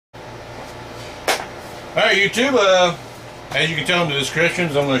Alright YouTube, as you can tell in the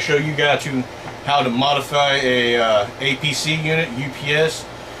descriptions, I'm going to show you guys how to modify a APC unit, UPS.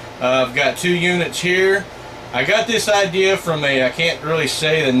 I've got two units here. I got this idea from I can't really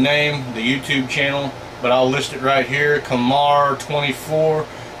say the name, the YouTube channel, but I'll list it right here, Kamar24.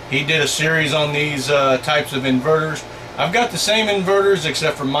 He did a series on these types of inverters. I've got the same inverters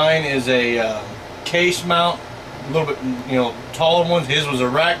except for mine is a case mount, a little bit taller ones. His was a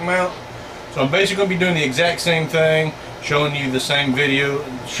rack mount. So I'm basically going to be doing the exact same thing, showing you the same video,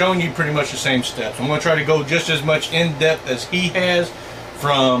 showing you pretty much the same steps. I'm going to try to go just as much in depth as he has,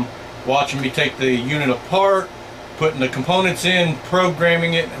 from watching me take the unit apart, putting the components in,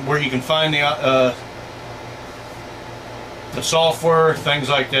 programming it, where you can find the software, things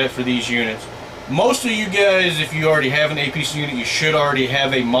like that for these units. Most of you guys, if you already have an APC unit, you should already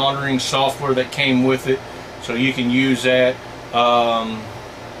have a monitoring software that came with it, so you can use that.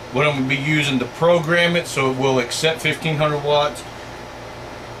 What I'm going to be using to program it so it will accept 1500 watts.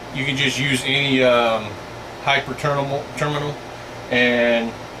 You can just use any hyper terminal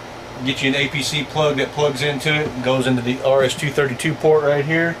and get you an APC plug that plugs into it and goes into the RS-232 port right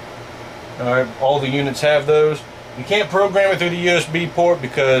here. Alright, all the units have those. You can't program it through the USB port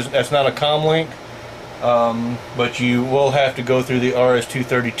because that's not a comm link, but you will have to go through the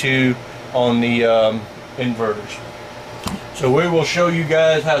RS-232 on the inverters. So we will show you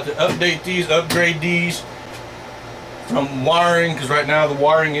guys how to update these, upgrade these from wiring, because right now the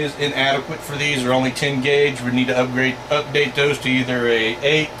wiring is inadequate for these. They're only 10 gauge. We need to update those to either a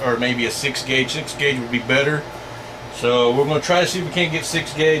 8 or maybe a 6 gauge. 6 gauge would be better. So we're going to try to see if we can't get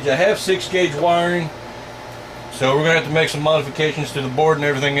 6 gauge. I have 6 gauge wiring, so we're going to have to make some modifications to the board and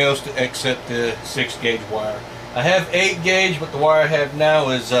everything else to accept the 6 gauge wire. I have 8 gauge, but the wire I have now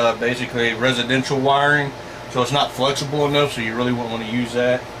is basically residential wiring. So it's not flexible enough, so you really wouldn't want to use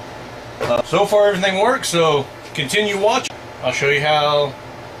that. So far everything works, so continue watching. I'll show you how,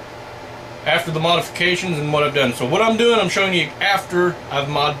 after the modifications and what I've done. So what I'm doing, I'm showing you after I've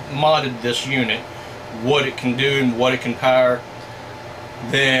modded this unit, what it can do and what it can power.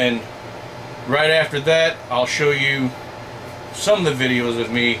 Then right after that, I'll show you some of the videos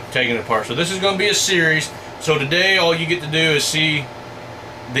of me taking it apart. So this is going to be a series. So today all you get to do is see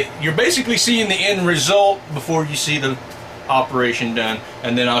you're basically seeing the end result before you see the operation done,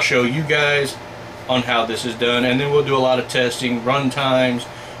 and then I'll show you guys on how this is done, and then we'll do a lot of testing, run times,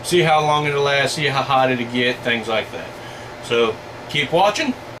 see how long it'll last, see how hot it'll get, things like that. So keep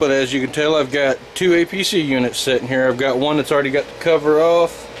watching. But as you can tell, I've got two APC units sitting here. I've got one that's already got the cover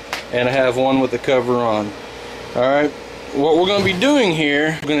off, and I have one with the cover on. Alright, what we're going to be doing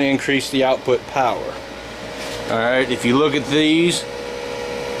here, we're going to increase the output power. Alright, if you look at these,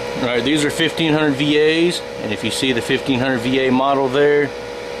 alright, these are 1500 VAs, and if you see the 1500 VA model there,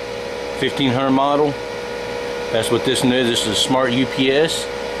 1500 model, that's what this is. This is a smart UPS.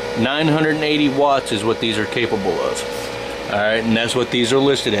 980 watts is what these are capable of. Alright, and that's what these are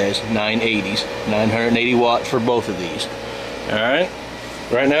listed as, 980s. 980 watts for both of these. Alright,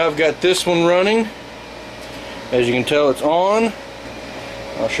 right now I've got this one running. As you can tell, it's on.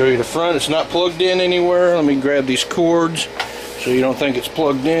 I'll show you the front. It's not plugged in anywhere. Let me grab these cords so you don't think it's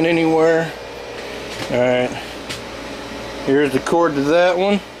plugged in anywhere. Alright, here's the cord to that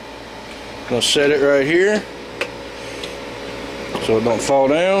one. I'm going to set it right here so it don't fall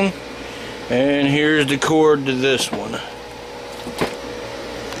down. And here's the cord to this one.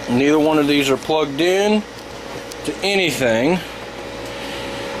 Neither one of these are plugged in to anything.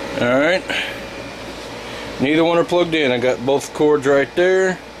 Alright, neither one are plugged in. I got both cords right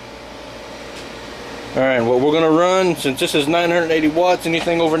there. Alright, what we're going to run, since this is 980 watts,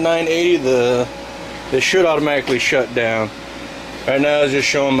 anything over 980, this should automatically shut down. Right now it's just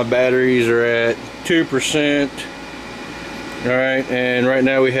showing my batteries are at 2%. Alright, and right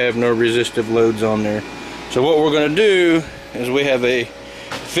now we have no resistive loads on there. So what we're going to do is we have a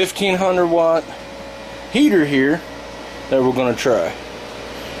 1500 watt heater here that we're going to try.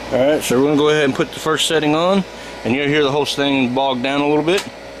 Alright, so we're going to go ahead and put the first setting on, and you'll hear the whole thing bog down a little bit.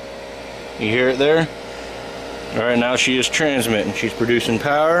 You hear it there? Alright, now she is transmitting. She's producing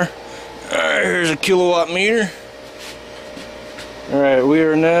power. Alright, here's a kilowatt meter. Alright, we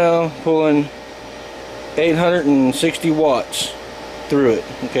are now pulling 860 watts through it.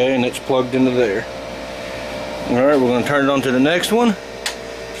 Okay, and it's plugged into there. Alright, we're going to turn it on to the next one.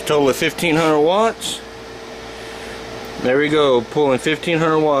 It's a total of 1500 watts. There we go, pulling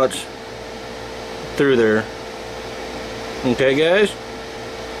 1500 watts through there. Okay, guys?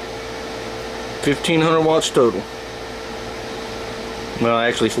 1500 watts total. Well,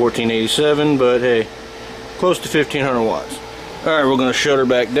 actually 1487, but hey, close to 1500 watts. Alright, we're going to shut her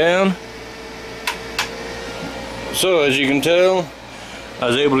back down. So as you can tell, I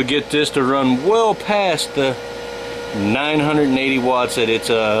was able to get this to run well past the 980 watts that it's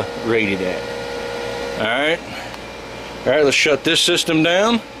rated at. Alright, let's shut this system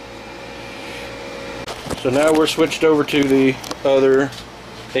down. So now we're switched over to the other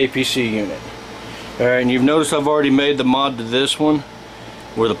APC unit. Alright, and you've noticed I've already made the mod to this one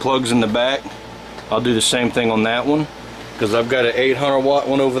where the plug's in the back. I'll do the same thing on that one because I've got an 800 watt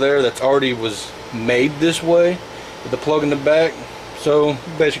one over there that's already was made this way with the plug in the back. So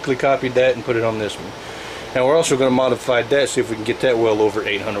basically copied that and put it on this one. And we're also going to modify that, see if we can get that well over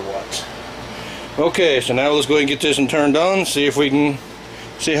 800 watts. Okay, so now let's go ahead and get this one turned on, see if we can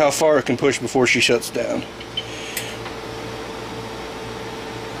see how far it can push before she shuts down.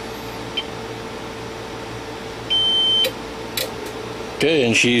 Okay,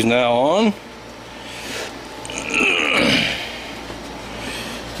 and she's now on.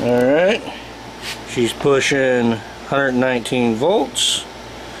 Alright, she's pushing 119 volts.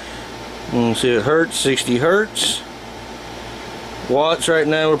 You can see it hertz, 60 hertz. Watts right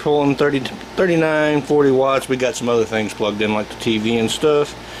now we're pulling 39, 40 watts. We got some other things plugged in like the TV and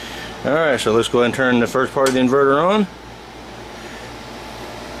stuff. Alright, so let's go ahead and turn the first part of the inverter on.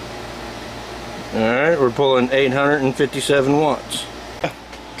 Alright, we're pulling 857 watts.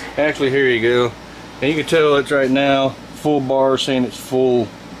 Actually, here you go. And you can tell it's right now full bar, saying it's full,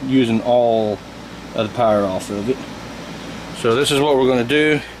 using all of the power off of it. So this is what we're going to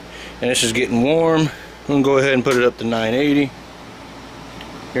do. And this is getting warm. I'm going to go ahead and put it up to 980.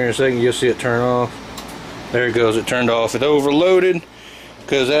 Here in a second you'll see it turn off. There it goes, it turned off. It overloaded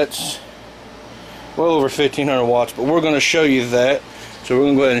because that's well over 1500 watts, but we're going to show you that. So we're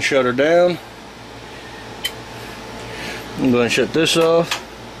going to go ahead and shut her down. I'm going to shut this off.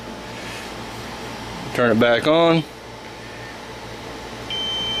 Turn it back on.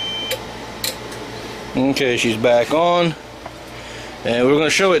 Okay, she's back on. And we're going to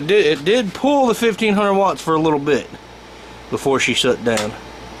show it did pull the 1500 watts for a little bit before she shut down.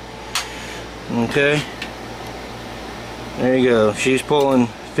 Okay, there you go. She's pulling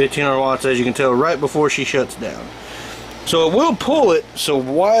 1500 watts, as you can tell, right before she shuts down. So it will pull it. So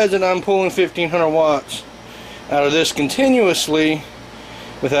why is it I'm pulling 1500 watts out of this continuously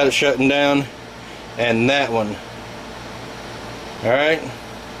without it shutting down, and that one? Alright,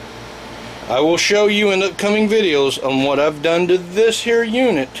 I will show you in upcoming videos on what I've done to this here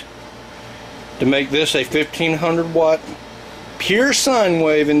unit to make this a 1500 watt pure sine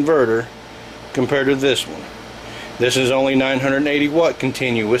wave inverter compared to this one. This is only 980 watt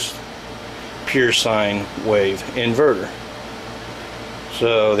continuous pure sine wave inverter.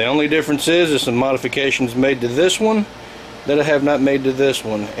 So the only difference is some modifications made to this one that I have not made to this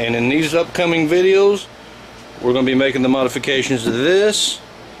one. And in these upcoming videos we're going to be making the modifications to this.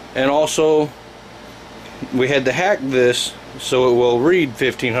 And also, we had to hack this so it will read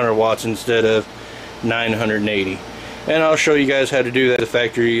 1500 watts instead of 980. And I'll show you guys how to do that, the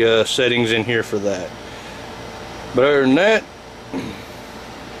factory settings in here for that. But other than that,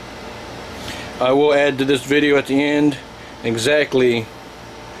 I will add to this video at the end exactly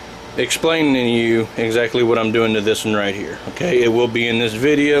explaining to you exactly what I'm doing to this one right here. Okay, it will be in this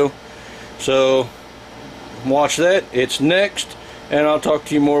video. So, watch that. It's next. And I'll talk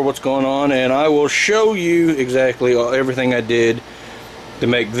to you more what's going on, and I will show you exactly everything I did to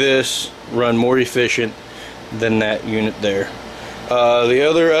make this run more efficient than that unit there. The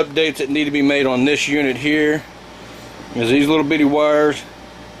other updates that need to be made on this unit here is these little bitty wires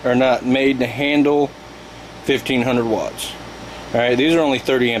are not made to handle 1500 watts. Alright, these are only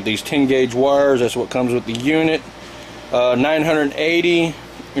 30 amp. These 10 gauge wires, that's what comes with the unit. 980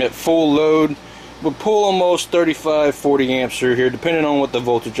 at full load would pull almost 35-40 amps through here, depending on what the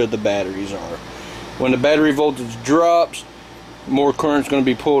voltage of the batteries are. When the battery voltage drops, more current's going to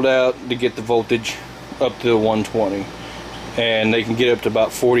be pulled out to get the voltage up to 120, and they can get up to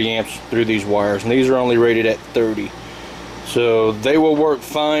about 40 amps through these wires, and these are only rated at 30. So they will work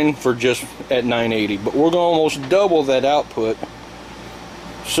fine for just at 980, but we're going to almost double that output.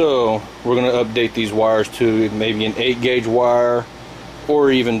 So we're going to update these wires to maybe an 8 gauge wire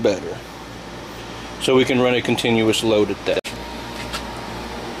or even better, so we can run a continuous load at that.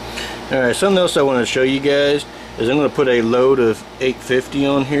 Alright, something else I want to show you guys is I'm going to put a load of 850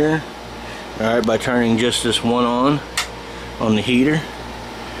 on here. Alright, by turning just this one on the heater.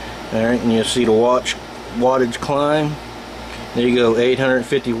 Alright, and you'll see the wattage climb. There you go,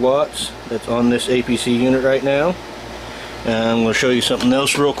 850 watts. That's on this APC unit right now. And I'm going to show you something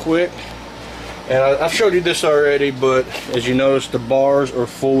else real quick. And I've showed you this already, but as you notice, the bars are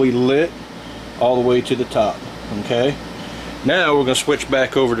fully lit all the way to the top. Okay, Now we're going to switch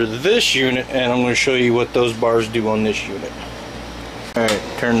back over to this unit, and I'm going to show you what those bars do on this unit. Alright,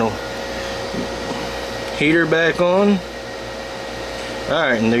 turn the heater back on.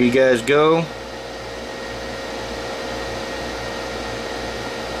 Alright, and there you guys go.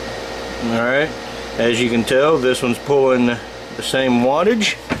 Alright, as you can tell, this one's pulling the same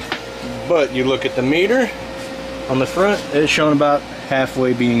wattage, but you look at the meter on the front, it's showing about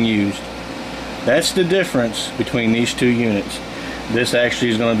halfway being used. That's the difference between these two units. This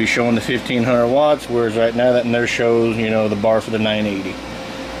actually is going to be showing the 1500 watts, whereas right now that in there shows, you know, the bar for the 980.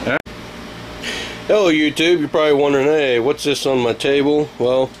 All right. Hello YouTube, you're probably wondering, hey, what's this on my table?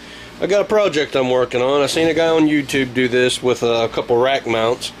 Well, I got a project I'm working on. I seen a guy on YouTube do this with a couple rack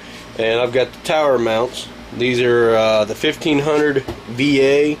mounts, and I've got the tower mounts. These are the 1500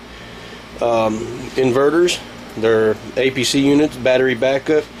 VA inverters. They're APC units, battery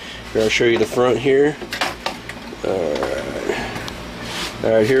backup. Here, I'll show you the front here.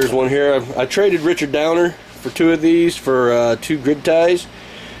 Alright, here's one here. I traded Richard Downer for two of these for two grid ties,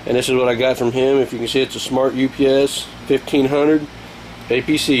 and this is what I got from him. If you can see, it's a smart UPS 1500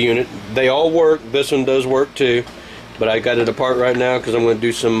 APC unit. They all work. This one does work too, but I got it apart right now because I'm going to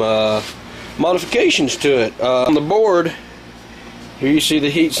do some modifications to it. On the board, here you see the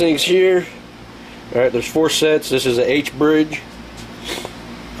heat sinks here. Alright, there's 4 sets. This is a H bridge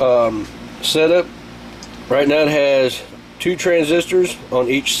setup. Right now it has 2 transistors on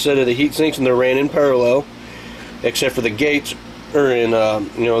each set of the heat sinks, and they're ran in parallel, except for the gates are in,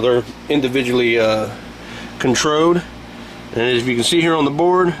 you know, they're individually controlled. And as you can see here on the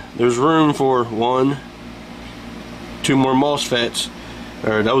board, there's room for 1, 2 more MOSFETs,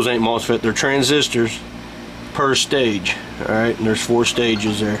 or those ain't MOSFET, they're transistors per stage. Alright, and there's 4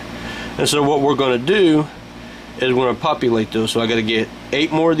 stages there. And so what we're going to do is we're going to populate those. So I got to get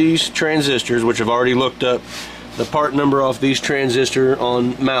 8 more of these transistors, which I've already looked up the part number off these transistor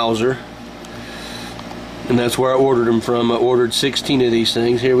on Mauser, and that's where I ordered them from. I ordered 16 of these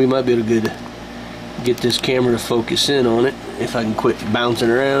things. Here, we might be able to get this camera to focus in on it if I can quit bouncing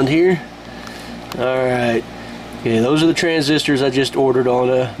around here. Alright, okay, those are the transistors I just ordered on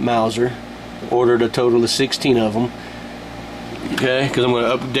a Mauser. Ordered a total of 16 of them. Okay, because I'm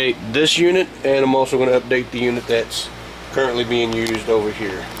going to update this unit, and I'm also going to update the unit that's currently being used over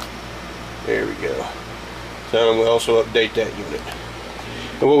here. There we go. So I'm going to also update that unit.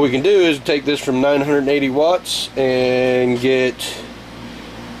 And what we can do is take this from 980 watts and get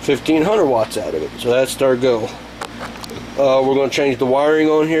 1500 watts out of it. So that's our goal. We're going to change the wiring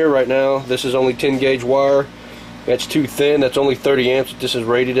on here. Right now, this is only 10 gauge wire. That's too thin. That's only 30 amps that this is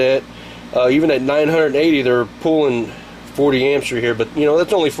rated at. Even at 980, they're pulling 40 amps through here, but you know,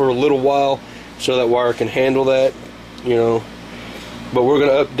 that's only for a little while, so that wire can handle that, you know. But we're going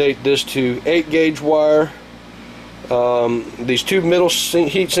to update this to 8 gauge wire. These 2 middle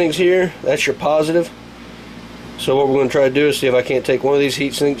heat sinks here, that's your positive. So what we're going to try to do is see if I can't take one of these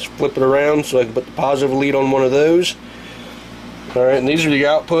heat sinks, flip it around so I can put the positive lead on one of those. Alright, and these are the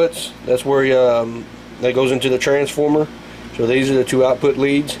outputs. That's where that goes into the transformer. So these are the 2 output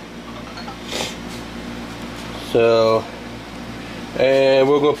leads. So, and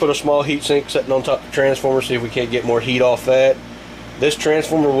we're going to put a small heat sink sitting on top of the transformer, see if we can't get more heat off that. This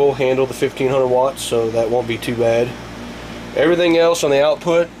transformer will handle the 1500 watts, so that won't be too bad. Everything else on the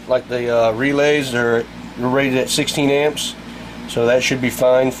output, like the relays, they're rated at 16 amps, so that should be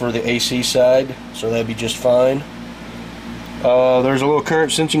fine for the AC side, so that'd be just fine. There's a little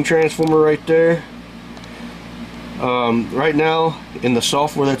current sensing transformer right there. Right now in the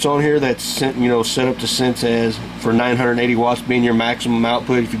software that's on here, that's set up to sense as for 980 watts being your maximum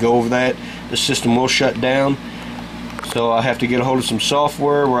output. If you go over that, the system will shut down. So I have to get a hold of some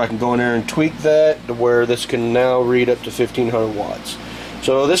software where I can go in there and tweak that to where this can now read up to 1500 watts.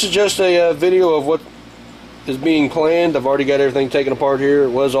 So this is just a video of what is being planned. I've already got everything taken apart here. It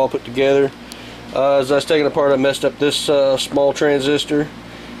was all put together. As I was taking it apart, I messed up this small transistor,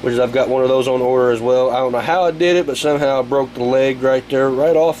 which is, I've got one of those on order as well. I don't know how I did it, but somehow I broke the leg right there,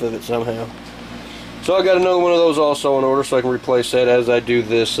 right off of it somehow. So I got another one of those also on order, so I can replace that as I do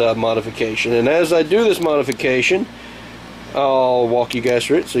this modification. And as I do this modification, I'll walk you guys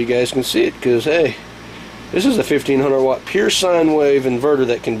through it so you guys can see it, because hey, this is a 1500 watt Pure Signwave inverter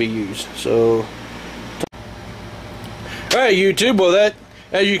that can be used. So, alright YouTube, well that,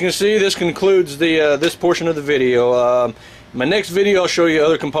 as you can see, this concludes the this portion of the video. My next video I'll show you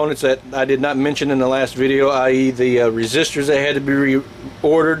other components that I did not mention in the last video, i.e. the resistors that had to be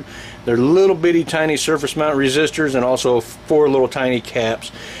reordered. They're little bitty tiny surface mount resistors, and also 4 little tiny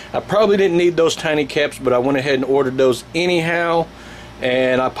caps. I probably didn't need those tiny caps, but I went ahead and ordered those anyhow,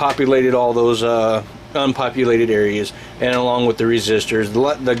 and I populated all those unpopulated areas, and along with the resistors.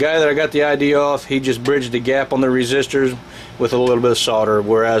 The guy that I got the idea off, he just bridged the gap on the resistors with a little bit of solder,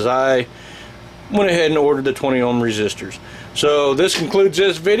 whereas I went ahead and ordered the 20 ohm resistors. So this concludes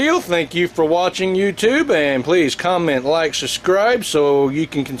this video. Thank you for watching, YouTube, and please comment, like, subscribe so you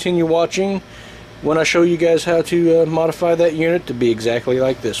can continue watching when I show you guys how to modify that unit to be exactly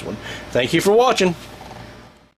like this one. Thank you for watching.